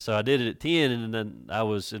So I did it at 10, and then I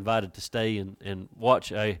was invited to stay and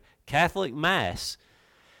watch a Catholic Mass.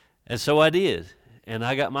 And so I did. And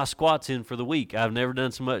I got my squats in for the week. I've never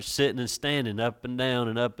done so much sitting and standing up and down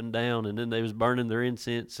and up and down. And then they was burning their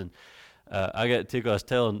incense. And I got tickled. I was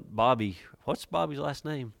telling Bobby, what's Bobby's last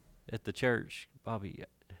name at the church? Bobby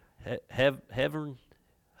Hevern,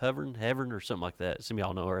 or something like that. Some of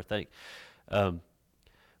y'all know her, I think. But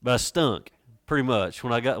I stunk pretty much.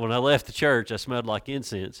 When I left the church, I smelled like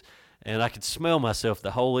incense. And I could smell myself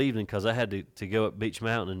the whole evening because I had to go up Beach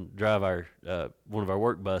Mountain and drive our one of our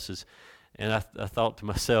work buses. And I thought to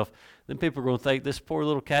myself, then people are going to think this poor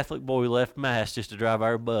little Catholic boy left Mass just to drive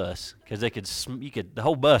our bus, because the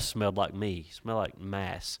whole bus smelled like me, smelled like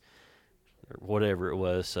Mass or whatever it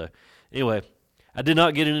was. So anyway, I did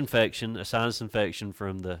not get an infection, a sinus infection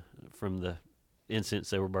from the incense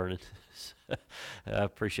they were burning. I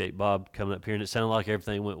appreciate Bob coming up here, and it sounded like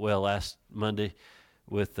everything went well last Monday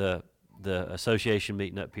with the association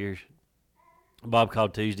meeting up here. Bob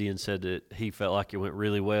called Tuesday and said that he felt like it went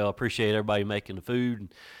really well. I appreciate everybody making the food.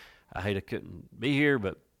 And I hate I couldn't be here,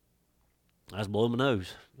 but I was blowing my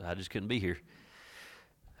nose. I just couldn't be here.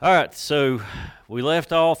 All right, so we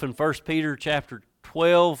left off in 1 Peter chapter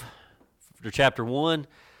 12, or chapter 1,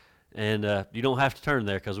 and you don't have to turn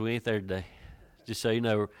there because we ain't there today. Just so you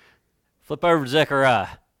know, flip over to Zechariah,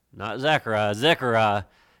 not Zechariah, Zechariah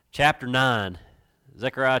chapter 9.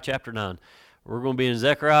 Zechariah chapter 9. We're going to be in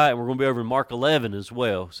Zechariah, and we're going to be over in Mark 11 as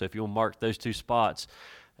well. So if you want to mark those two spots.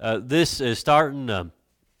 This is starting one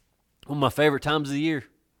of my favorite times of the year.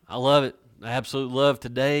 I love it. I absolutely love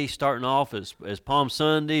today, starting off as Palm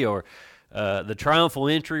Sunday or the triumphal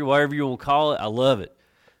entry, whatever you want to call it. I love it.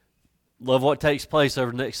 Love what takes place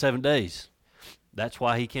over the next 7 days. That's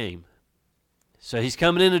why he came. So he's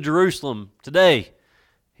coming into Jerusalem today.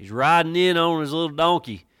 He's riding in on his little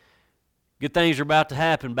donkey. Good things are about to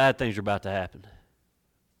happen. Bad things are about to happen.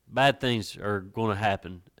 Bad things are going to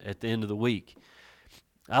happen at the end of the week.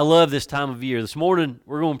 I love this time of year. This morning,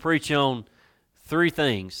 we're going to preach on 3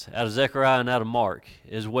 things out of Zechariah and out of Mark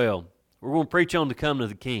as well. We're going to preach on the coming of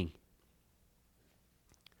the King.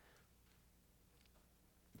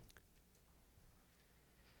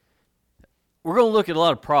 We're going to look at a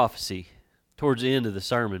lot of prophecy towards the end of the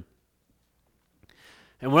sermon.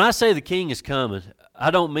 And when I say the King is coming, I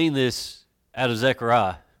don't mean this out of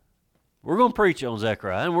Zechariah. We're going to preach on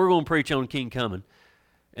Zechariah, and we're going to preach on King coming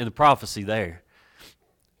and the prophecy there.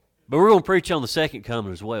 But we're going to preach on the second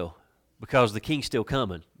coming as well, because the King's still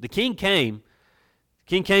coming. The King came. The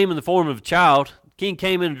King came in the form of a child. The King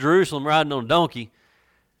came into Jerusalem riding on a donkey.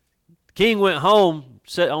 The King went home,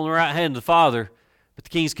 sat on the right hand of the Father, but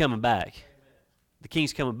the King's coming back. The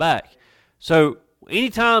King's coming back. So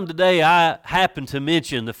anytime today I happen to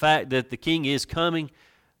mention the fact that the King is coming,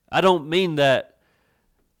 I don't mean that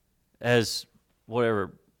as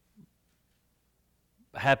whatever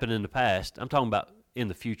happened in the past. I'm talking about in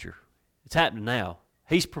the future. It's happening now.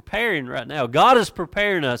 He's preparing right now. God is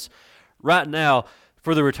preparing us right now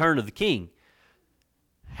for the return of the King.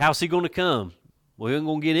 How's he going to come? We ain't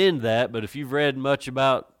going to get into that, but if you've read much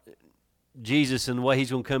about Jesus and the way he's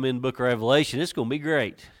going to come in the book of Revelation, it's going to be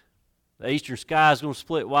great. The eastern sky is going to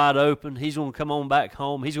split wide open. He's going to come on back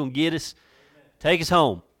home. He's going to get us, take us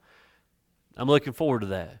home. I'm looking forward to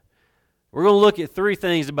that. We're going to look at 3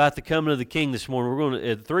 things about the coming of the King this morning. We're going to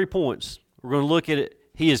at 3 points. We're going to look at it.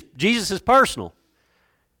 Jesus is personal.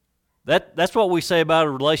 That's what we say about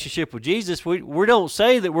a relationship with Jesus. We don't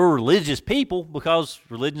say that we're religious people because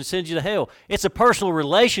religion sends you to hell. It's a personal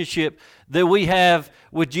relationship that we have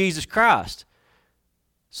with Jesus Christ.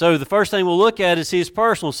 So the first thing we'll look at is he is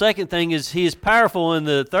personal. Second thing is he is powerful, and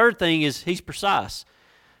the third thing is he's precise.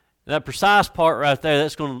 That precise part right there,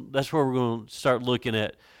 that's where we're going to start looking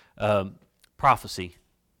at prophecy,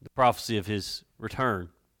 the prophecy of his return.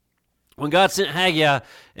 When God sent Haggai,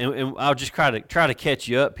 and I'll just try to catch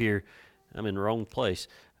you up here. I'm in the wrong place.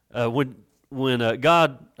 When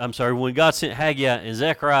God sent Haggai and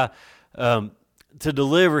Zechariah to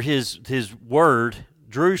deliver his word,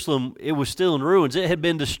 Jerusalem, it was still in ruins. It had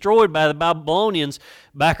been destroyed by the Babylonians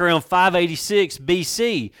back around 586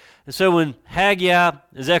 BC. And so when Haggai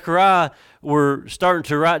and Zechariah were starting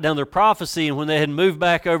to write down their prophecy, and when they had moved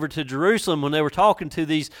back over to Jerusalem, when they were talking to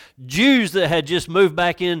these Jews that had just moved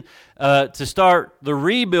back in to start the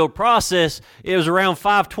rebuild process, it was around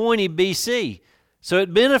 520 BC. So it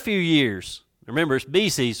had been a few years. Remember, it's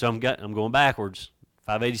BC, so I'm going backwards,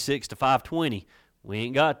 586 to 520. We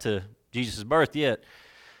ain't got to Jesus' birth yet.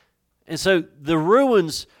 And so the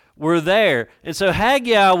ruins were there. And so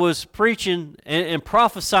Haggai was preaching and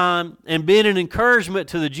prophesying and being an encouragement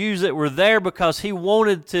to the Jews that were there, because he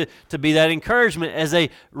wanted to be that encouragement as they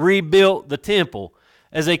rebuilt the temple.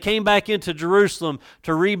 As they came back into Jerusalem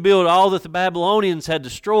to rebuild all that the Babylonians had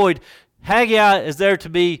destroyed, Haggai is there to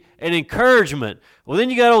be an encouragement. Well, then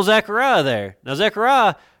you got old Zechariah there. Now,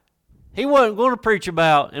 Zechariah, he wasn't going to preach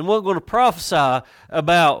about and wasn't going to prophesy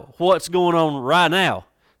about what's going on right now.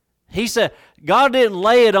 He said God didn't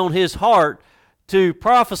lay it on his heart to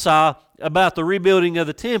prophesy about the rebuilding of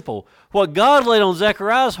the temple. What God laid on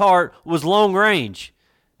Zechariah's heart was long range.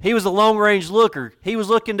 He was a long-range looker. He was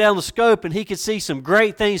looking down the scope, and he could see some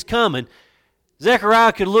great things coming.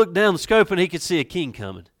 Zechariah could look down the scope, and he could see a king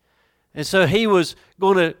coming. And so he was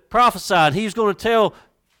going to prophesy, and he was going to tell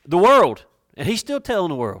the world, and he's still telling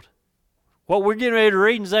the world. What we're getting ready to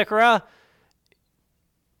read in Zechariah,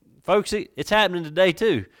 folks, it's happening today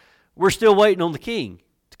too. We're still waiting on the king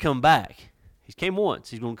to come back. He's came once.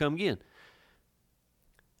 He's going to come again.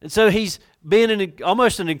 And so he's being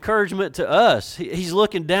almost an encouragement to us. He's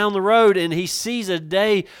looking down the road, and he sees a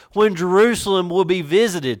day when Jerusalem will be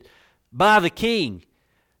visited by the king.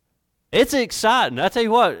 It's exciting. I tell you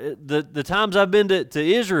what, the times I've been to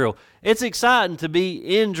Israel, it's exciting to be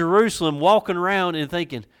in Jerusalem walking around and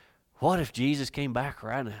thinking, what if Jesus came back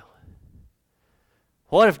right now?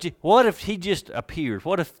 What if he just appeared?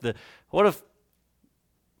 What if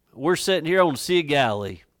we're sitting here on the Sea of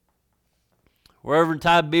Galilee? We're over in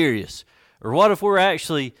Tiberias. Or what if we're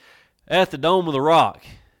actually at the Dome of the Rock?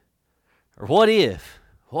 Or what if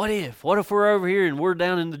we're over here and we're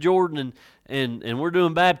down in the Jordan and we're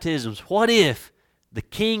doing baptisms? What if the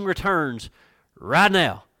king returns right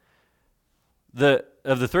now?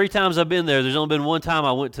 Of the 3 times I've been there, there's only been one time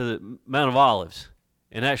I went to the Mount of Olives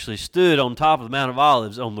and actually stood on top of the Mount of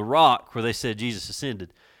Olives on the rock where they said Jesus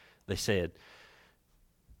ascended. They said,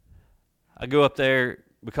 I go up there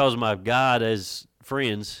because of my guide as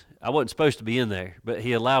friends. I wasn't supposed to be in there, but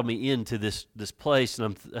he allowed me into this place,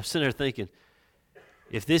 and I'm sitting there thinking,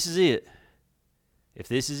 if this is it,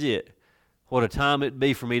 what a time it'd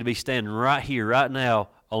be for me to be standing right here, right now,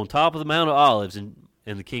 on top of the Mount of Olives, and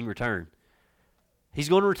the king returned. He's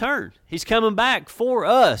going to return. He's coming back for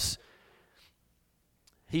us.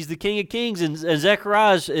 He's the King of Kings, and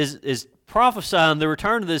Zechariah is prophesying the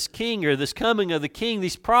return of this king, or this coming of the king.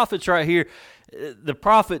 These prophets right here, the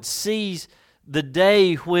prophet sees the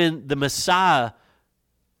day when the Messiah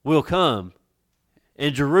will come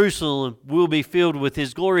and Jerusalem will be filled with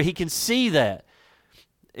his glory. He can see that.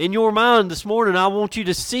 In your mind this morning, I want you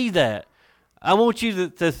to see that. I want you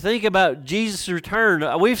to think about Jesus' return.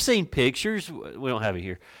 We've seen pictures. We don't have it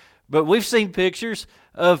here. But we've seen pictures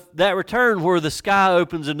of that return where the sky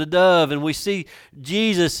opens and the dove, and we see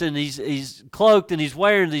Jesus, and he's cloaked and he's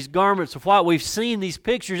wearing these garments of white. We've seen these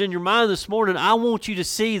pictures in your mind this morning. I want you to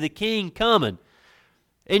see the king coming.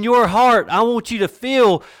 In your heart, I want you to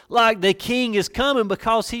feel like the king is coming,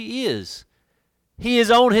 because he is. He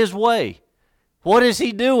is on his way. What is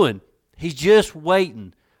he doing? He's just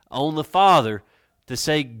waiting on the Father to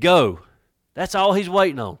say, go. That's all he's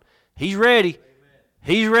waiting on. He's ready.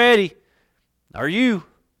 He's ready. Are you?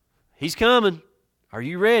 He's coming. Are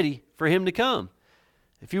you ready for him to come?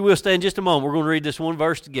 If you will, stand just a moment. We're going to read this one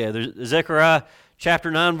verse together. Zechariah chapter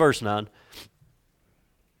 9, verse 9.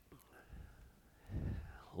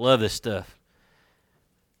 Love this stuff.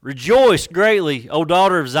 Rejoice greatly, O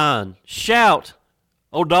daughter of Zion. Shout,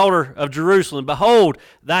 O daughter of Jerusalem. Behold,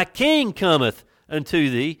 thy king cometh unto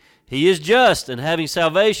thee. He is just and having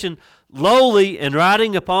salvation, lowly and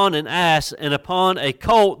riding upon an ass, and upon a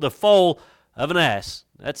colt, the foal of an ass.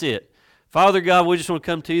 That's it. Father God, we just want to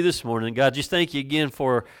come to you this morning. God, just thank you again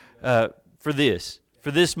for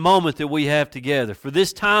this moment that we have together, for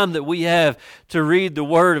this time that we have to read the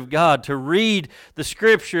Word of God, to read the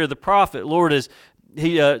Scripture of the prophet. Lord, as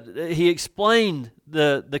he explained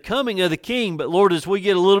the coming of the King, but Lord, as we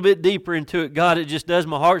get a little bit deeper into it, God, it just does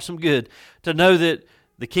my heart some good to know that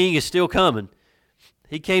the King is still coming.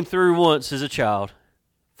 He came through once as a child.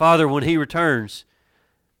 Father, when he returns,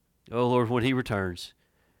 oh Lord, when he returns,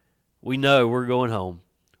 we know we're going home.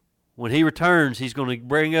 When he returns, he's going to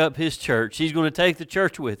bring up his church. He's going to take the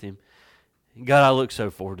church with him. And God, I look so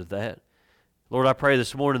forward to that. Lord, I pray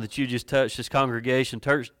this morning that you just touch this congregation,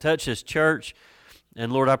 touch this church.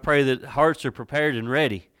 And Lord, I pray that hearts are prepared and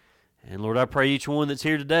ready. And Lord, I pray each one that's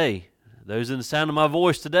here today, those in the sound of my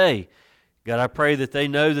voice today, God, I pray that they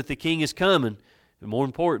know that the King is coming. And more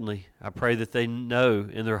importantly, I pray that they know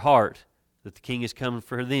in their heart that the King is coming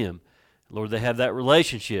for them. Lord, they have that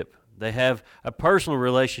relationship. They have a personal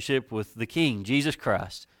relationship with the King, Jesus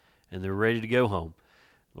Christ, and they're ready to go home.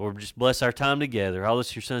 Lord, just bless our time together. All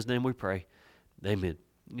this in your Son's name we pray. Amen.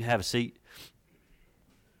 You have a seat.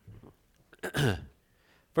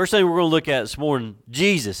 First thing we're going to look at this morning,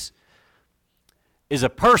 Jesus is a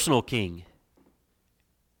personal king.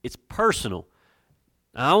 It's personal.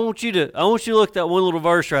 Now, I want you to look at that one little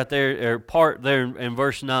verse right there, or part there in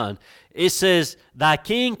verse 9. It says, "Thy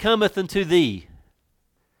king cometh unto thee."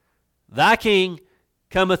 Thy king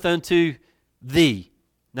cometh unto thee.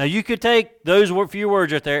 Now, you could take those few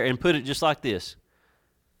words right there and put it just like this.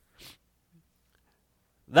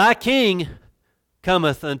 Thy king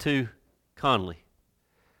cometh unto Conley.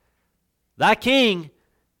 Thy king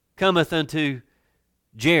cometh unto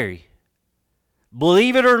Jerry.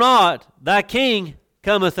 Believe it or not, thy king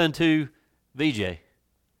cometh unto VJ.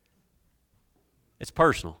 It's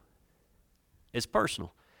personal. It's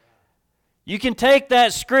personal. You can take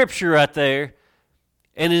that scripture right there,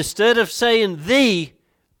 and instead of saying thee,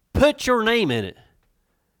 put your name in it.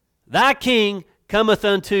 Thy king cometh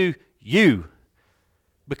unto you,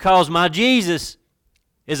 because my Jesus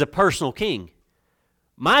is a personal king.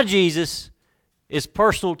 My Jesus is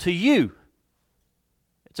personal to you.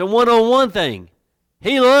 It's a one-on-one thing.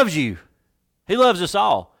 He loves you. He loves us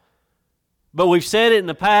all. But we've said it in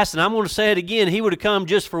the past, and I'm going to say it again. He would have come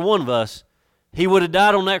just for one of us. He would have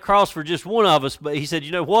died on that cross for just one of us, but he said,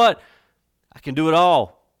 you know what? I can do it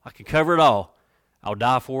all. I can cover it all. I'll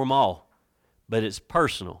die for them all. But it's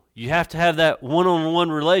personal. You have to have that one-on-one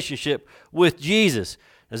relationship with Jesus.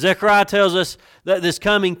 Now, Zechariah tells us that this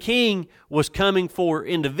coming king was coming for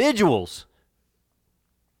individuals.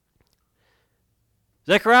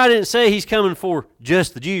 Zechariah didn't say he's coming for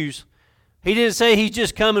just the Jews. He didn't say he's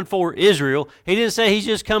just coming for Israel. He didn't say he's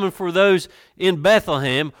just coming for those in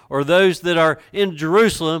Bethlehem or those that are in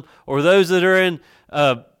Jerusalem or those that are in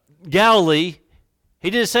Galilee. He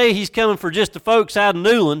didn't say he's coming for just the folks out in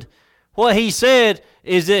Newland. What he said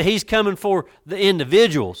is that he's coming for the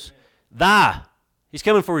individuals. Thy. He's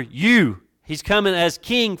coming for you. He's coming as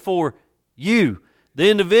king for you. The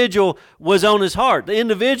individual was on his heart. The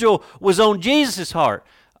individual was on Jesus' heart.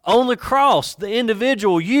 On the cross, the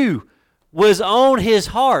individual, you, was on his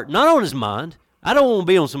heart, not on his mind. I don't want to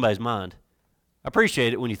be on somebody's mind. I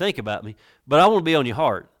appreciate it when you think about me, but I want to be on your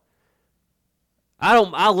heart. I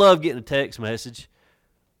love getting a text message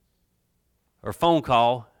or a phone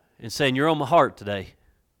call and saying, you're on my heart today.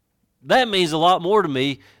 That means a lot more to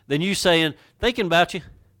me than you saying, thinking about you.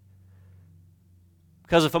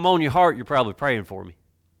 Because if I'm on your heart, you're probably praying for me.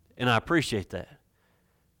 And I appreciate that.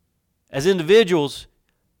 As individuals,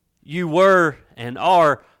 you were and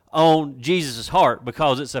are on Jesus' heart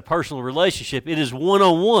because it's a personal relationship. It is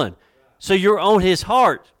one-on-one. So you're on his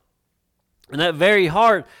heart. And that very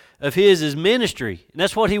heart of his is ministry. And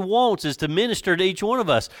that's what he wants, is to minister to each one of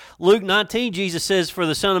us. Luke 19, Jesus says, for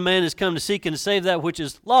the Son of Man is come to seek and to save that which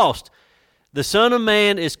is lost. The Son of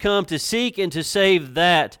Man is come to seek and to save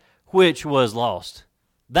that which was lost.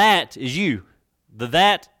 That is you. The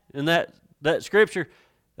that in that scripture,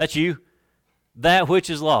 that's you. That which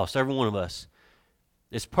is lost, every one of us.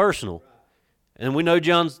 It's personal. And we know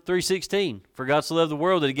John 3:16, for God so loved the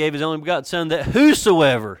world that he gave his only begotten Son, that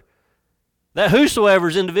whosoever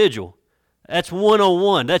is individual. That's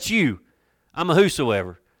one-on-one. That's you. I'm a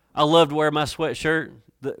whosoever. I love to wear my sweatshirt.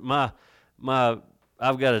 I've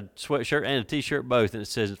got a sweatshirt and a t-shirt both, and it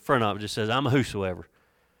says, in front of it just says, I'm a whosoever.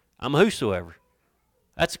 I'm a whosoever.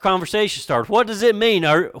 That's a conversation starter. What does it mean?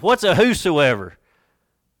 What's a whosoever?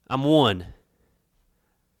 I'm one.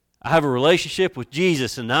 I have a relationship with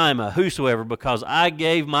Jesus, and I am a whosoever because I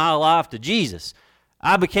gave my life to Jesus.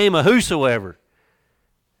 I became a whosoever,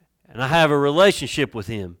 and I have a relationship with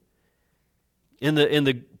him. In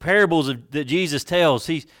the parables that Jesus tells,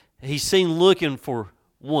 he's seen looking for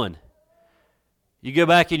one. You go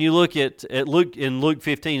back and you look at Luke, in Luke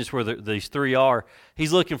 15 is where these three are.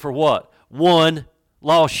 He's looking for what? One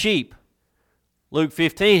lost sheep. Luke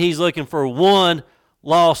 15, he's looking for one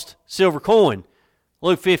lost silver coin.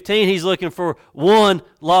 Luke 15, he's looking for one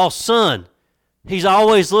lost son. He's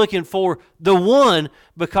always looking for the one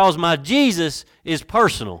because my Jesus is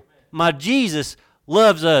personal. My Jesus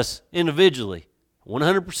loves us individually.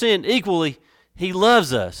 100% equally, he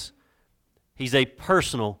loves us. He's a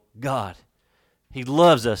personal God. He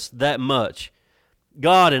loves us that much.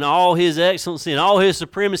 God, in all his excellency and all his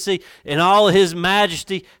supremacy and all his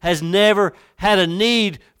majesty, has never had a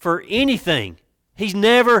need for anything. He's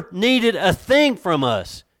never needed a thing from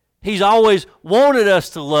us. He's always wanted us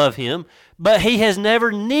to love him, but he has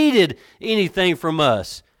never needed anything from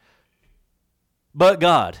us. But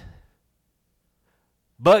God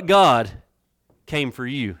came for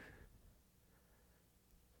you.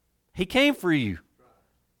 He came for you.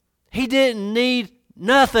 He didn't need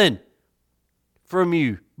nothing from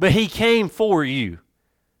you, but he came for you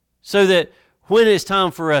so that when it's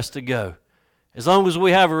time for us to go, as long as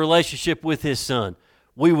we have a relationship with his son,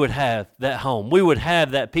 we would have that home. We would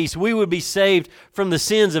have that peace. We would be saved from the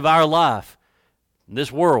sins of our life.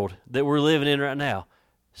 This world that we're living in right now,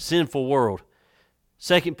 sinful world.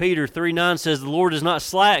 2 Peter 3:9 says, the Lord is not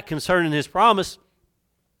slack concerning his promise,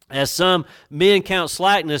 as some men count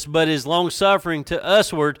slackness, but is longsuffering to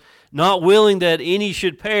usward, not willing that any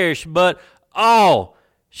should perish, but all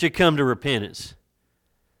should come to repentance.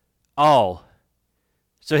 All.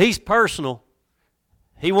 So he's personal.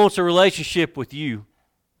 He wants a relationship with you.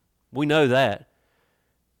 We know that.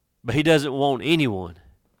 But he doesn't want anyone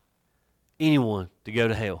to go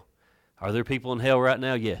to hell. Are there people in hell right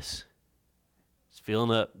now? Yes. It's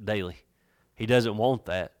filling up daily. He doesn't want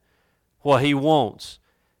that. What he wants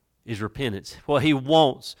is repentance. What he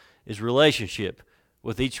wants is relationship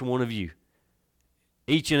with each one of you.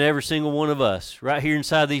 Each and every single one of us, right here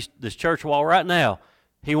inside this church wall right now,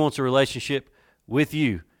 he wants a relationship with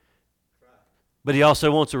you. But he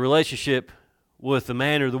also wants a relationship with the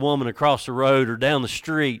man or the woman across the road or down the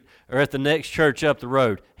street or at the next church up the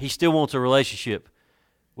road. He still wants a relationship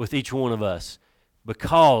with each one of us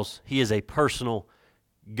because he is a personal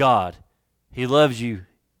God. He loves you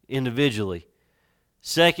individually.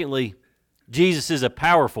 Secondly, Jesus is a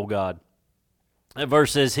powerful God. That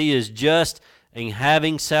verse says he is just and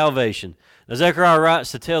having salvation. Now Zechariah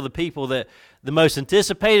writes to tell the people that the most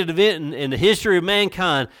anticipated event in the history of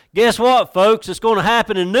mankind, guess what, folks? It's going to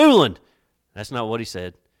happen in Newland. That's not what he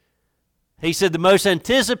said. He said the most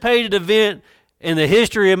anticipated event in the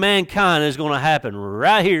history of mankind is going to happen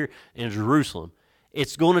right here in Jerusalem.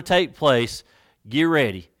 It's going to take place. Get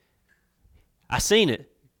ready. I seen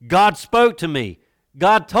it. God spoke to me.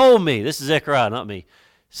 God told me. This is Zechariah, not me.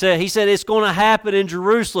 He said it's going to happen in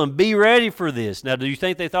Jerusalem. Be ready for this. Now, do you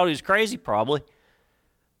think they thought he was crazy? Probably.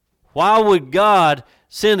 Why would God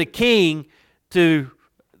send a king to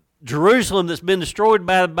Jerusalem that's been destroyed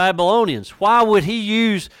by the Babylonians? Why would he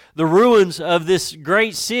use the ruins of this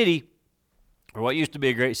great city, or what used to be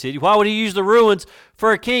a great city? Why would he use the ruins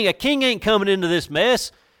for a king? A king ain't coming into this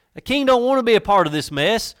mess. A king don't want to be a part of this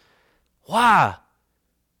mess. Why?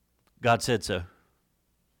 God said so.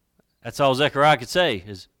 That's all Zechariah could say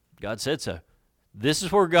is God said so. This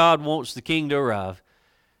is where God wants the king to arrive.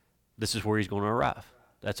 This is where he's going to arrive.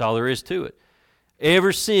 That's all there is to it.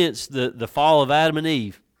 Ever since the fall of Adam and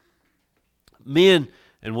Eve, men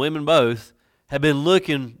and women both have been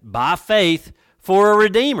looking by faith for a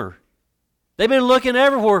redeemer. They've been looking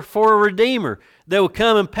everywhere for a redeemer that would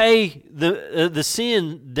come and pay the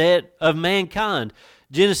sin debt of mankind.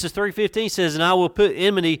 Genesis 3:15 says, and I will put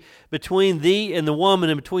enmity between thee and the woman,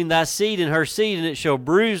 and between thy seed and her seed, and it shall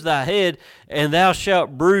bruise thy head, and thou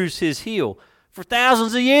shalt bruise his heel. For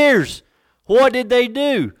thousands of years, what did they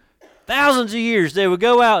do? Thousands of years, they would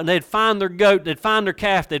go out and they'd find their goat, they'd find their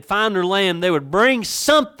calf, they'd find their lamb, they would bring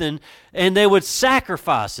something and they would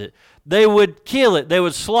sacrifice it. They would kill it, they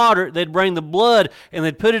would slaughter it, they'd bring the blood and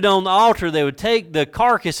they'd put it on the altar, they would take the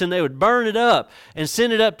carcass and they would burn it up and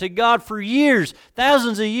send it up to God for years,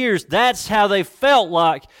 thousands of years. That's how they felt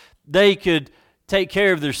like they could take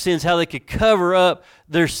care of their sins, how they could cover up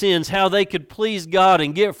their sins, how they could please God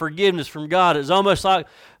and get forgiveness from God. It's almost like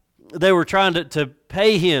they were trying to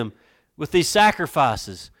pay him with these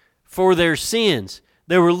sacrifices for their sins.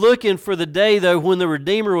 They were looking for the day, though, when the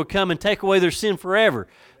Redeemer would come and take away their sin forever.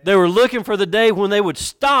 They were looking for the day when they would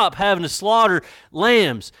stop having to slaughter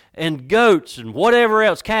lambs and goats and whatever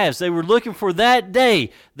else, calves. They were looking for that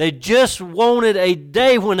day. They just wanted a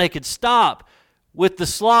day when they could stop with the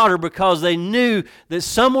slaughter because they knew that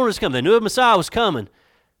someone was coming. They knew a Messiah was coming.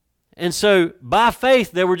 And so, by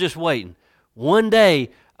faith, they were just waiting. One day,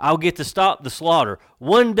 I'll get to stop the slaughter.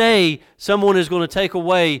 One day, someone is going to take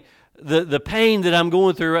away the pain that I'm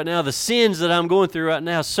going through right now, the sins that I'm going through right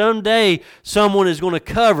now. Someday, someone is going to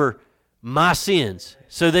cover my sins.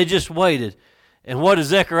 So they just waited. And what does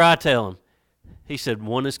Zechariah tell them? He said,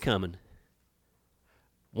 one is coming.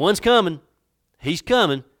 One's coming. He's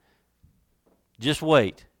coming. Just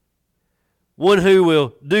wait. One who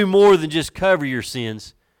will do more than just cover your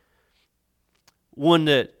sins. One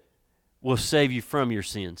that will save you from your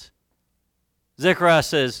sins. Zechariah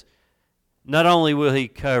says, not only will he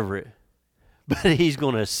cover it, but he's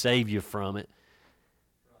going to save you from it.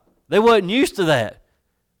 They wasn't used to that.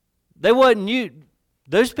 They wasn't used.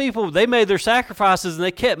 Those people, they made their sacrifices and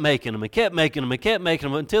they kept making them and kept making them and kept making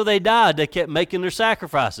them until they died. They kept making their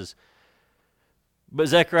sacrifices. But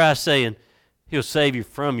Zechariah is saying, he'll save you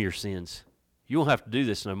from your sins. You won't have to do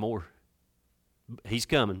this no more. He's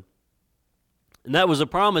coming. And that was a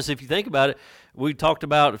promise, if you think about it, we talked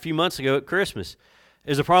about a few months ago at Christmas.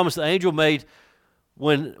 Is a promise the angel made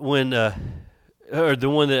when or the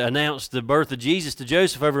one that announced the birth of Jesus to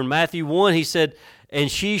Joseph over in Matthew 1. He said, "And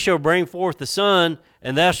she shall bring forth the son,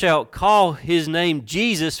 and thou shalt call his name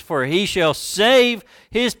Jesus, for he shall save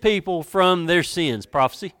his people from their sins."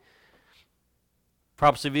 Prophecy.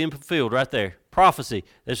 Prophecy being fulfilled right there. Prophecy.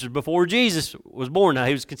 This was before Jesus was born. Now,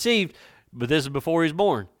 he was conceived, but this is before he was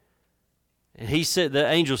born. And he said, the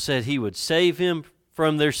angel said he would save him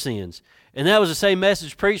from their sins. And that was the same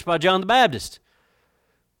message preached by John the Baptist.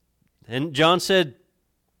 And John said,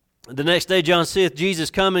 the next day John seeth Jesus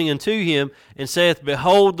coming unto him, and saith,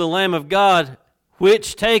 "Behold the Lamb of God,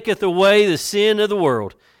 which taketh away the sin of the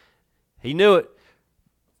world." He knew it.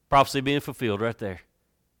 Prophecy being fulfilled right there.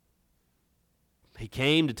 He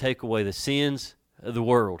came to take away the sins of the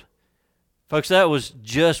world. Folks, that was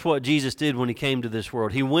just what Jesus did when he came to this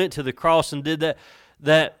world. He went to the cross and did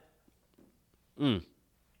that.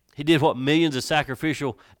 He did what millions of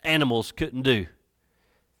sacrificial animals couldn't do.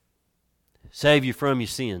 Save you from your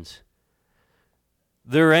sins.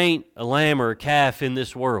 There ain't a lamb or a calf in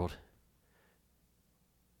this world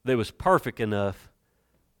that was perfect enough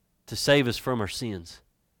to save us from our sins.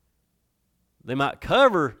 They might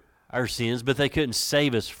cover our sins, but they couldn't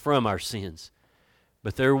save us from our sins.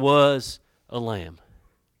 But there was a lamb.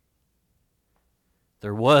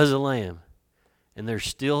 There was a lamb. And there's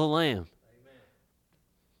still a lamb. Amen.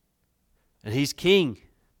 And he's king.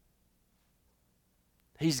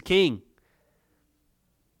 He's king.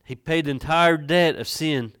 He paid the entire debt of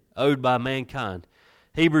sin owed by mankind.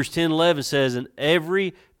 Hebrews 10:11 says, "And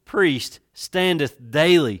every priest standeth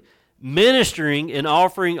daily, ministering and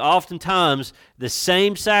offering oftentimes the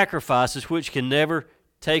same sacrifices which can never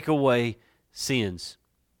take away sins."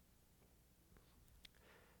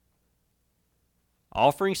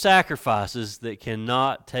 Offering sacrifices that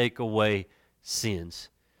cannot take away sins.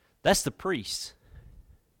 That's the priest.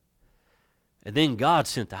 And then God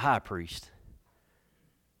sent the high priest.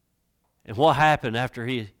 And what happened after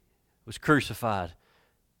he was crucified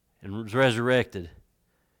and was resurrected?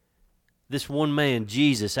 This one man,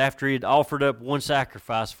 Jesus, after he had offered up one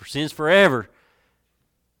sacrifice for sins forever,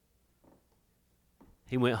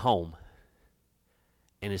 he went home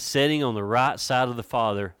and is sitting on the right side of the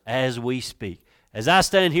Father as we speak. As I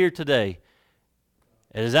stand here today,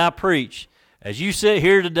 as I preach, as you sit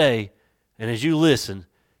here today, and as you listen,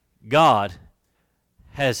 God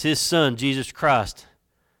has His Son, Jesus Christ,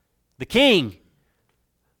 the King,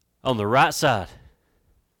 on the right side.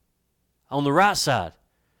 On the right side.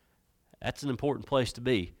 That's an important place to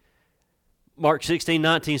be. Mark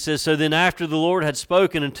 16:19 says, "So then after the Lord had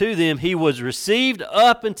spoken unto them, he was received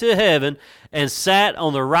up into heaven and sat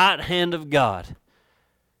on the right hand of God."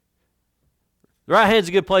 The right hand's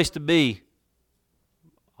a good place to be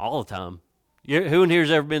all the time. Who in here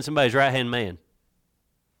has ever been somebody's right-hand man?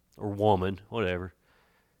 Or woman, whatever.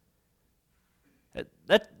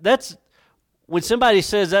 That's when somebody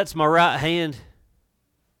says that's my right hand,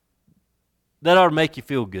 that ought to make you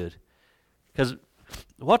feel good. Because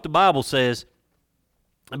what the Bible says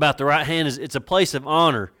about the right hand is it's a place of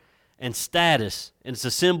honor and status, and it's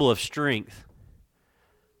a symbol of strength.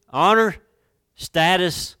 Honor,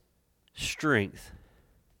 status, strength.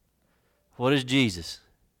 What is Jesus?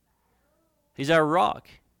 He's our rock.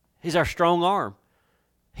 He's our strong arm.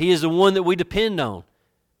 He is the one that we depend on.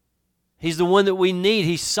 He's the one that we need.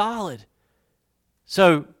 He's solid.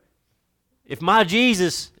 So, if my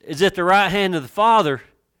Jesus is at the right hand of the Father,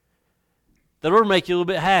 that ought to make you a little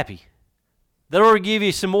bit happy. That ought to give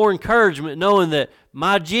you some more encouragement knowing that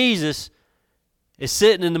my Jesus is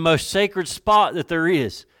sitting in the most sacred spot that there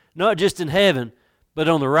is. Not just in heaven, but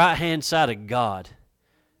on the right-hand side of God.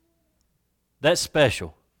 That's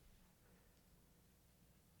special.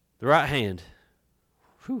 The right hand.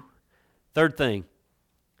 Whew. Third thing,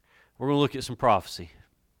 we're going to look at some prophecy.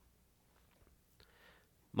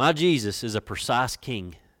 My Jesus is a precise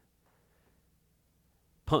king.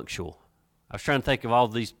 Punctual. I was trying to think of all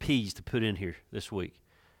these P's to put in here this week.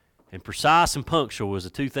 And precise and punctual was the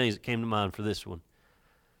two things that came to mind for this one.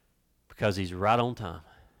 Because he's right on time.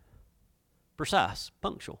 Precise,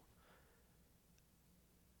 punctual.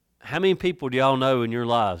 How many people do y'all know in your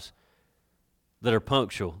lives that are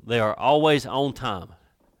punctual? They are always on time.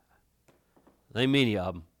 There ain't many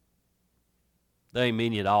of them. There ain't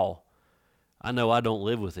many at all. I know I don't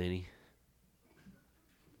live with any.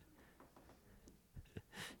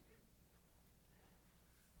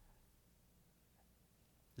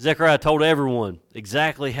 Zechariah told everyone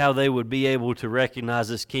exactly how they would be able to recognize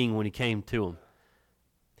this king when he came to them.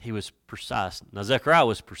 He was precise. Now, Zechariah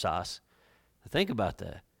was precise. Think about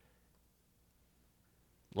that.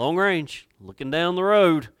 long range, looking down the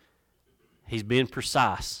road. He's being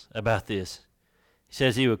precise about this. He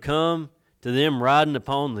says he would come to them riding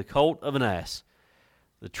upon the colt of an ass.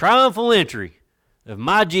 The triumphal entry of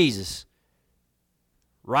my Jesus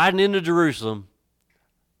riding into Jerusalem.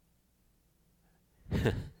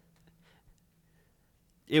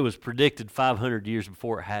 It was predicted 500 years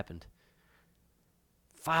before it happened.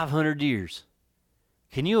 500 years.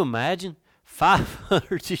 Can you imagine?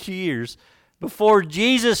 500 years before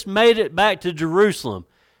Jesus made it back to Jerusalem.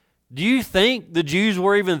 Do you think the Jews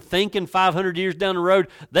were even thinking 500 years down the road?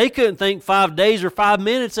 They couldn't think 5 days or 5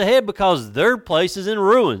 minutes ahead because their place is in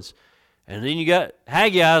ruins. And then you got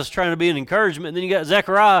Haggai trying to be an encouragement, and then you got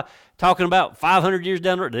Zechariah talking about 500 years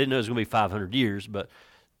down the road. They didn't know it was going to be 500 years, but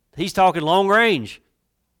he's talking long range,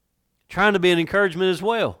 trying to be an encouragement as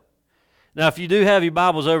well. Now, if you do have your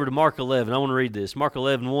Bibles over to Mark 11, I want to read this. Mark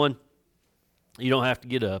 11:1. You don't have to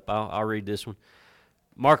get up. I'll read this one.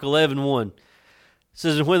 Mark 11:1. It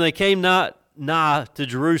says, and when they came not nigh to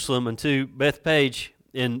Jerusalem unto Bethphage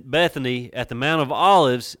in Bethany at the Mount of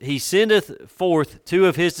Olives, he sendeth forth two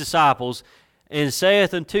of his disciples, and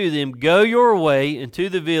saith unto them, go your way into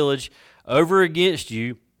the village over against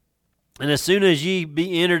you, and as soon as ye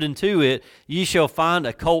be entered into it, ye shall find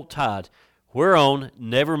a colt tied, whereon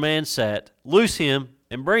never man sat. Loose him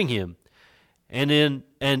and bring him. And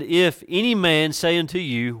if any man say unto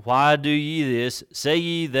you, why do ye this? Say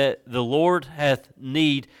ye that the Lord hath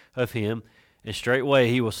need of him, and straightway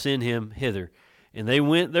he will send him hither. And they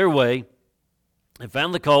went their way, and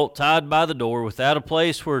found the colt tied by the door, without a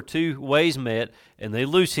place where two ways met, and they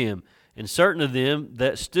loose him. And certain of them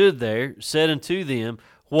that stood there said unto them,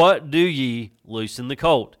 what do ye? Loosen the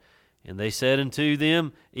colt. And they said unto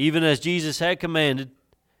them, even as Jesus had commanded,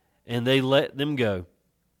 and they let them go.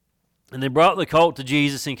 And they brought the colt to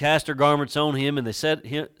Jesus, and cast their garments on him, and he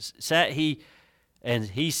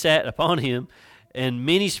sat upon him. And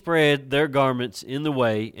many spread their garments in the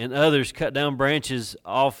way, and others cut down branches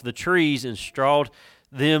off the trees and strawed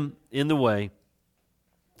them in the way.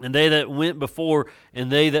 And they that went before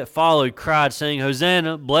and they that followed cried, saying,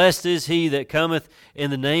 Hosanna, blessed is he that cometh in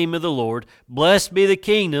the name of the Lord. Blessed be the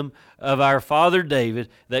kingdom of our father David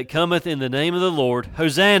that cometh in the name of the Lord.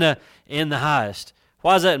 Hosanna in the highest.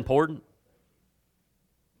 Why is that important?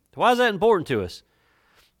 Why is that important to us?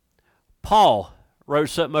 Paul wrote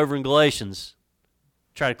something over in Galatians.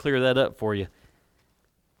 Try to clear that up for you.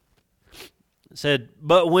 It said,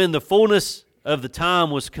 but when the fullness of the time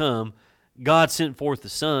was come, God sent forth the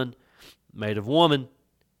Son, made of woman,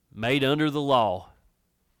 made under the law.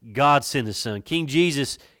 God sent His Son. King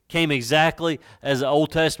Jesus came exactly as the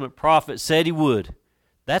Old Testament prophet said He would.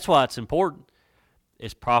 That's why it's important.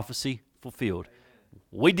 It's prophecy fulfilled.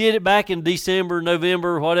 We did it back in December,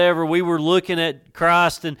 November, whatever. We were looking at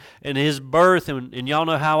Christ and His birth, and y'all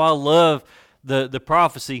know how I love the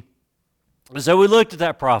prophecy. And so we looked at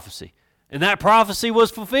that prophecy, and that prophecy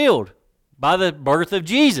was fulfilled by the birth of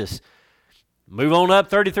Jesus. Move on up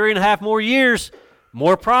 33 and a half more years,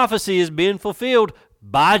 more prophecy is being fulfilled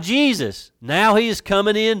by Jesus. Now He is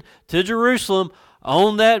coming in to Jerusalem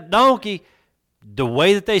on that donkey the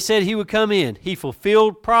way that they said He would come in. He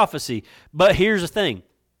fulfilled prophecy. But here's the thing.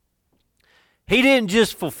 He didn't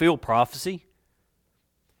just fulfill prophecy.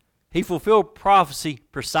 He fulfilled prophecy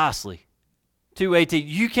precisely. 2:18.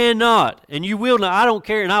 You cannot, and you will not, I don't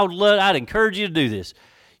care, and I'd encourage you to do this.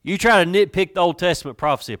 You try to nitpick the Old Testament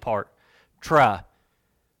prophecy apart. Try.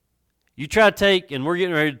 You try to take, and we're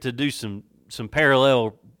getting ready to do some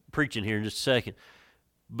parallel preaching here in just a second,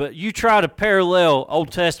 but you try to parallel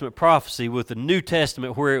Old Testament prophecy with the New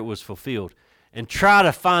Testament where it was fulfilled, and try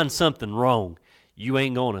to find something wrong. You're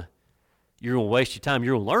going to waste your time.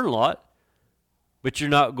 You're going to learn a lot, but you're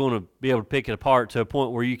not going to be able to pick it apart to a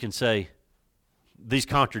point where you can say these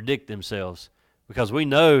contradict themselves, because we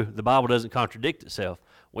know the Bible doesn't contradict itself.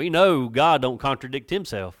 We know God don't contradict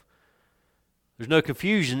Himself. There's no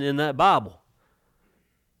confusion in that Bible.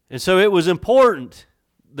 And so it was important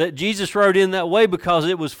that Jesus wrote in that way because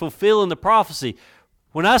it was fulfilling the prophecy.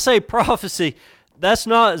 When I say prophecy, that's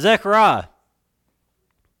not Zechariah.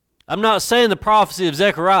 I'm not saying the prophecy of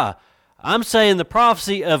Zechariah. I'm saying the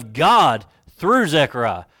prophecy of God through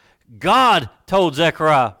Zechariah. God told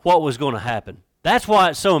Zechariah what was going to happen. That's why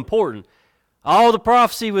it's so important. All the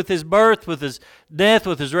prophecy with His birth, with His death,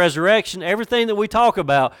 with His resurrection, everything that we talk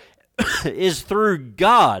about is through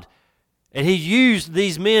God. And He used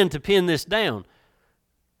these men to pin this down.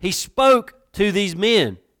 He spoke to these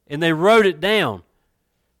men, and they wrote it down.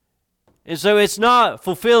 And so it's not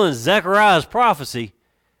fulfilling Zechariah's prophecy,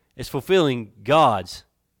 it's fulfilling God's,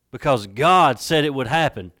 because God said it would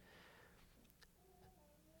happen.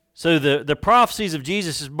 So the prophecies of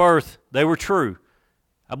Jesus' birth, they were true.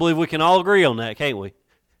 I believe we can all agree on that, can't we?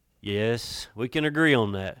 Yes, we can agree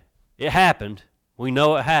on that. It happened. We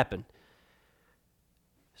know it happened.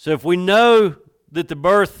 So if we know that the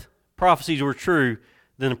birth prophecies were true,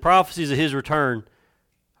 then the prophecies of his return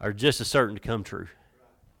are just as certain to come true.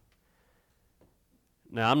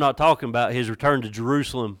 Now, I'm not talking about his return to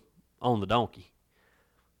Jerusalem on the donkey.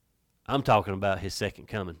 I'm talking about his second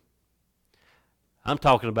coming. I'm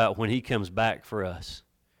talking about when he comes back for us.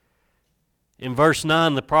 In verse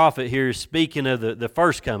 9, the prophet here is speaking of the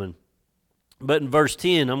first coming. But in verse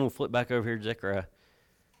 10, I'm going to flip back over here to Zechariah.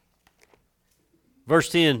 Verse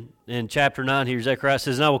 10 in chapter 9 here, Zechariah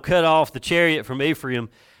says, "And I will cut off the chariot from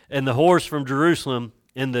Ephraim and the horse from Jerusalem,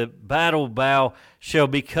 and the battle bow shall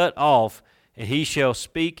be cut off, and he shall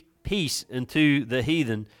speak peace unto the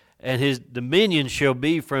heathen, and his dominion shall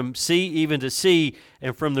be from sea even to sea,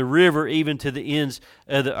 and from the river even to the ends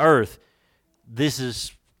of the earth." This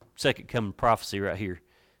is second coming prophecy right here.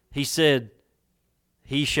 He said,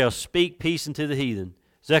 he shall speak peace unto the heathen.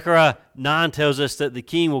 Zechariah 9 tells us that the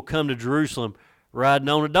king will come to Jerusalem riding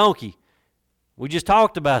on a donkey. We just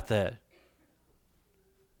talked about that.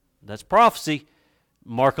 That's prophecy.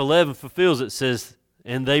 Mark 11 fulfills it. Says,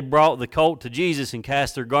 "And they brought the colt to Jesus and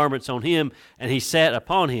cast their garments on him, and he sat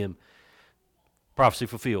upon him." Prophecy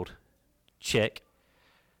fulfilled. Check.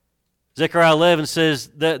 Zechariah 11 says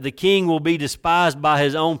that the king will be despised by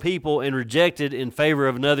his own people and rejected in favor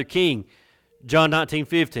of another king. John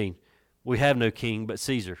 19:15. We have no king but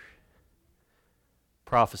Caesar.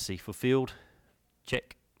 Prophecy fulfilled.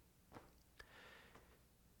 Check.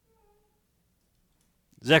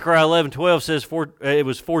 Zechariah 11:12 says, it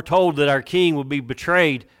was foretold that our king would be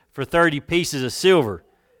betrayed for 30 pieces of silver.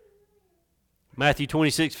 Matthew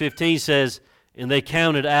 26:15 says, "And they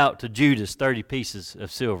counted out to Judas 30 pieces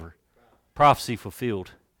of silver." Prophecy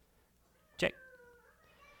fulfilled. Check.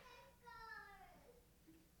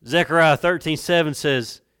 Zechariah 13:7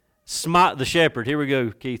 says, "Smite the shepherd." Here we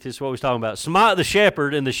go, Keith. This is what we was talking about. "Smite the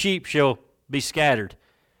shepherd, and the sheep shall be scattered."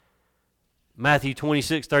 Matthew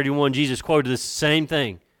 26:31, Jesus quoted the same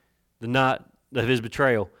thing the night of his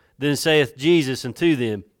betrayal. "Then saith Jesus unto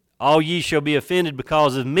them, All ye shall be offended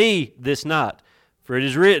because of me this night. For it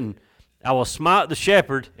is written, I will smite the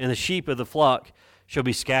shepherd, and the sheep of the flock shall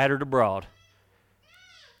be scattered abroad."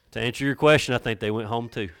 To answer your question, I think they went home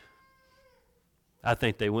too. I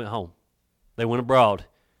think they went home. They went abroad.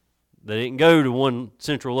 They didn't go to one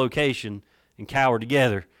central location and cower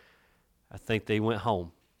together. I think they went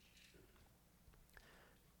home.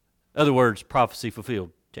 Other words, prophecy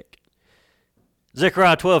fulfilled. Check.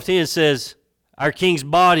 Zechariah 12:10 says, our king's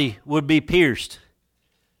body would be pierced.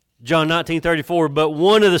 John 19:34, but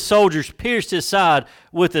one of the soldiers pierced his side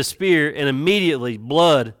with a spear, and immediately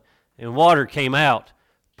blood and water came out.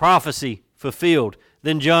 Prophecy fulfilled.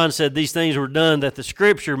 Then John said these things were done that the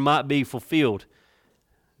scripture might be fulfilled.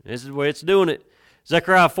 This is the way it's doing it.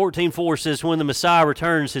 Zechariah 14:4 says, when the Messiah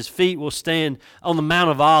returns, his feet will stand on the Mount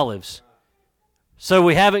of Olives. So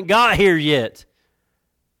we haven't got here yet.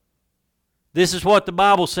 This is what the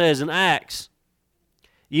Bible says in Acts.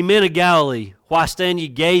 Ye men of Galilee, why stand ye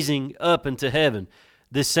gazing up into heaven?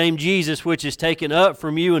 This same Jesus which is taken up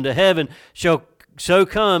from you into heaven shall so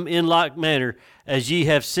come in like manner as ye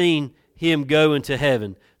have seen him go into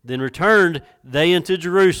heaven. Then returned they into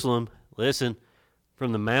Jerusalem, listen,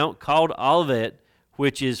 from the mount called Olivet,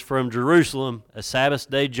 which is from Jerusalem a Sabbath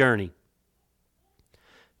day journey.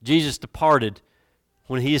 Jesus departed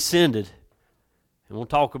when he ascended, and we'll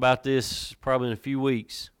talk about this probably in a few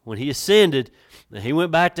weeks. When he ascended, and he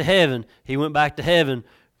went back to heaven, he went back to heaven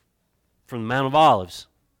from the Mount of Olives.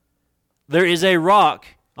 There is a rock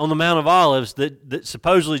on the Mount of Olives that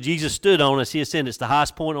supposedly Jesus stood on as he ascended. It's the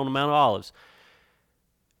highest point on the Mount of Olives.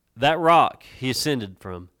 That rock he ascended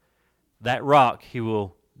from, that rock he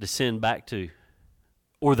will descend back to,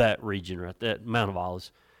 or that region, right, that Mount of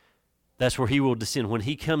Olives. That's where he will descend. When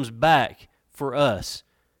he comes back for us,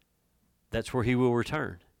 that's where he will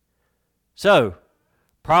return. So,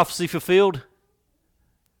 prophecy fulfilled?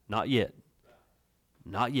 Not yet.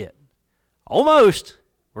 Not yet. Almost.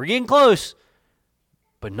 We're getting close,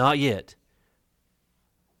 but not yet.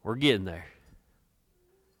 We're getting there.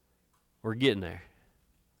 We're getting there.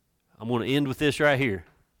 I'm going to end with this right here.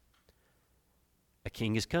 A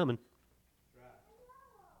king is coming.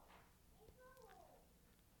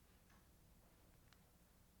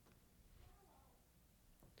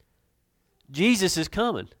 Jesus is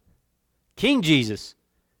coming. King Jesus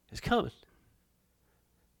is coming.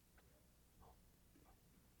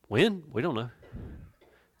 When? We don't know.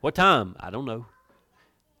 What time? I don't know.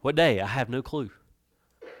 What day? I have no clue.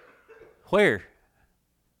 Where?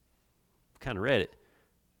 kind of read it.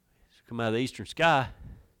 He's come out of the eastern sky,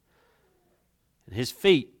 and his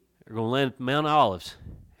feet are going to land at the Mount of Olives,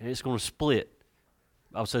 and it's going to split.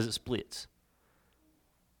 The Bible says it splits.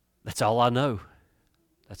 That's all I know.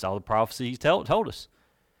 That's all the prophecy he's told us.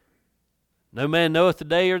 No man knoweth the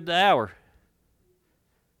day or the hour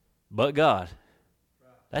but God.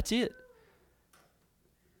 That's it.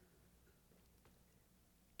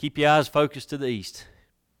 Keep your eyes focused to the east.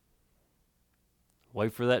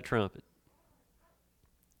 Wait for that trumpet.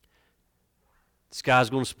 The sky's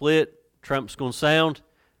going to split. Trumpet's going to sound.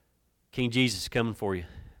 King Jesus is coming for you.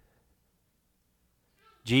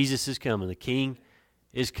 Jesus is coming. The King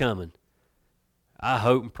is coming. I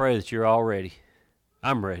hope and pray that you're all ready.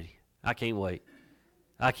 I'm ready. I can't wait.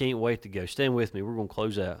 I can't wait to go. Stand with me. We're going to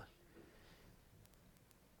close out.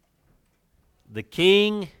 The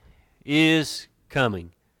King is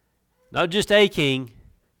coming. Not just a king.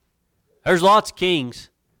 There's lots of kings.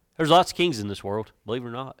 There's lots of kings in this world, believe it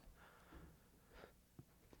or not.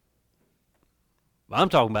 I'm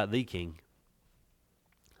talking about the King.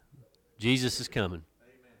 Jesus is coming.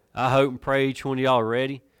 Amen. I hope and pray each one of y'all are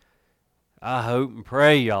ready. I hope and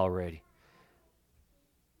pray y'all are ready.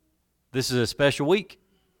 This is a special week.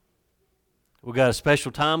 We've got a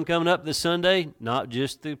special time coming up this Sunday, not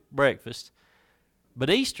just the breakfast, but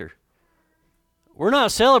Easter. We're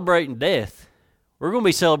not celebrating death. We're going to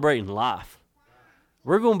be celebrating life.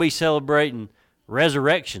 We're going to be celebrating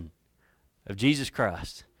resurrection of Jesus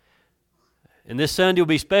Christ. And this Sunday will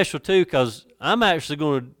be special too, because I'm actually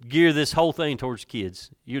going to gear this whole thing towards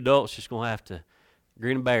kids. You adults just going to have to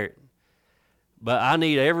grin and bear it. But I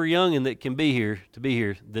need every youngin' that can be here to be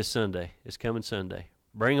here this Sunday, this coming Sunday.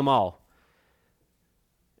 Bring them all.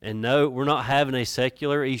 And no, we're not having a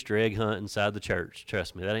secular Easter egg hunt inside the church.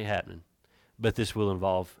 Trust me, that ain't happening. But this will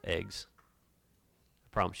involve eggs. I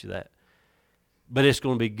promise you that. But it's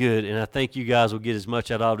going to be good, and I think you guys will get as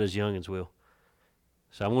much out of it as youngins will.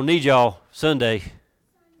 So I'm going to need y'all Sunday.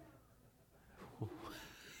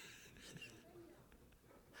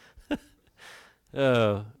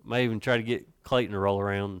 May even try to get Clayton to roll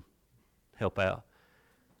around and help out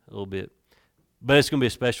a little bit. But it's going to be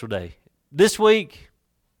a special day. This week,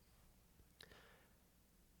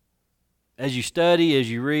 as you study,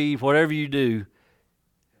 as you read, whatever you do,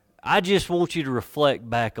 I just want you to reflect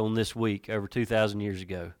back on this week over 2,000 years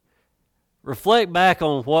ago. Reflect back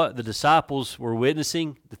on what the disciples were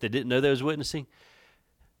witnessing that they didn't know they was witnessing.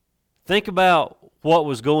 Think about what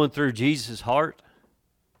was going through Jesus' heart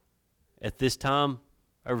at this time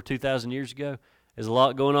over 2,000 years ago. There's a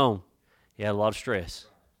lot going on. He had a lot of stress.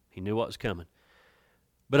 He knew what was coming.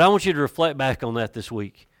 But I want you to reflect back on that this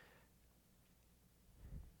week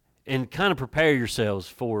and kind of prepare yourselves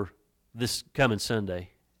for this coming Sunday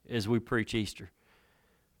as we preach Easter.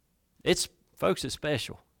 Folks, it's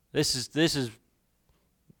special. This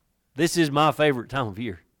is my favorite time of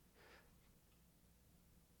year.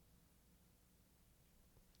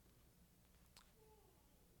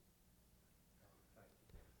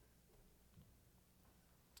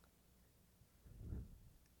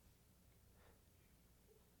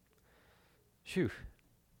 Phew.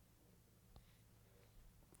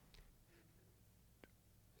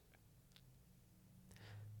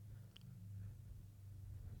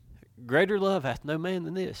 Greater love hath no man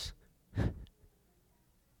than this.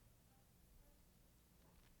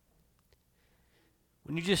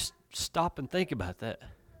 When you just stop and think about that.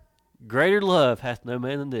 Greater love hath no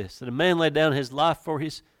man than this, that a man lay down his life for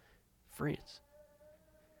his friends.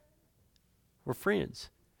 We're friends.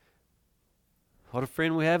 What a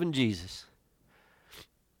friend we have in Jesus.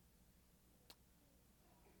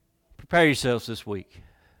 Prepare yourselves this week.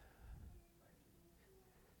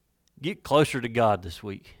 Get closer to God this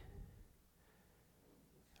week.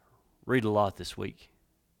 Read a lot this week.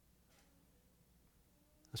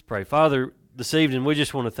 Let's pray. Father, this evening we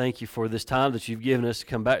just want to thank you for this time that you've given us to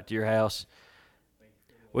come back to your house.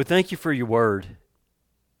 We thank you for your word.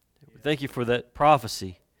 We thank you for that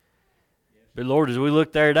prophecy. But Lord, as we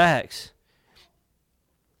look there at Acts,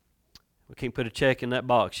 we can't put a check in that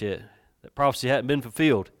box yet. That prophecy hadn't been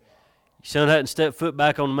fulfilled. Your son hadn't stepped foot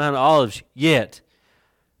back on the Mount of Olives yet.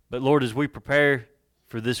 But Lord, as we prepare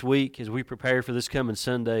for this week, as we prepare for this coming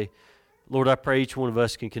Sunday, Lord, I pray each one of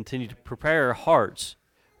us can continue to prepare our hearts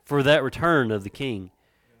for that return of the King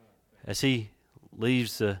as he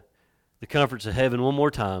leaves the comforts of heaven one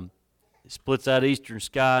more time. He splits that eastern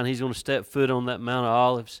sky and he's going to step foot on that Mount of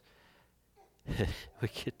Olives. We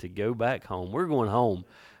get to go back home. We're going home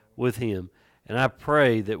with him. And I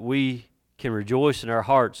pray that we can rejoice in our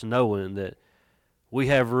hearts knowing that we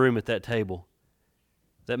have room at that table,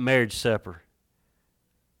 that marriage supper.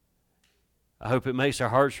 I hope it makes our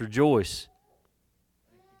hearts rejoice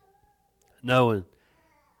knowing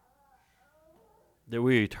that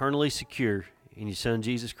we are eternally secure in your Son,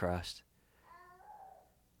 Jesus Christ.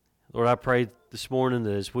 Lord, I pray this morning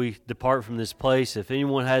that as we depart from this place, if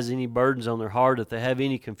anyone has any burdens on their heart, if they have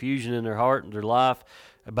any confusion in their heart and their life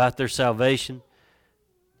about their salvation,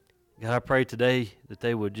 God, I pray today that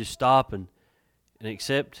they would just stop and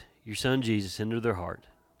accept your Son Jesus into their heart.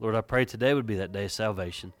 Lord, I pray today would be that day of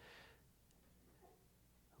salvation.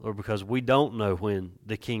 Lord, because we don't know when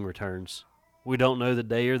the King returns. We don't know the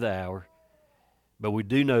day or the hour. But we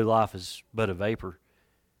do know life is but a vapor.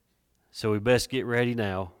 So we best get ready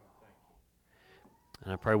now.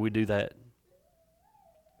 And I pray we do that.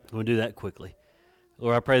 We'll do that quickly.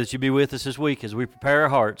 Lord, I pray that you be with us this week as we prepare our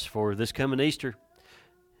hearts for this coming Easter.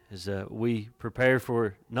 As we prepare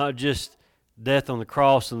for not just death on the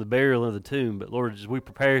cross and the burial of the tomb, but Lord, as we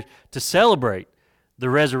prepare to celebrate the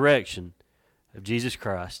resurrection of Jesus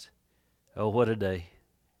Christ. Oh, what a day.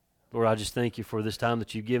 Lord, I just thank you for this time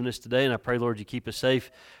that you've given us today, and I pray, Lord, you keep us safe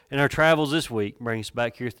in our travels this week. Bring us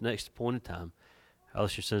back here at the next appointed time. In your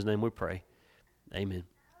Son's name we pray. Amen.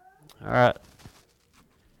 All right.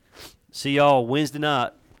 See y'all Wednesday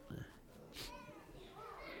night.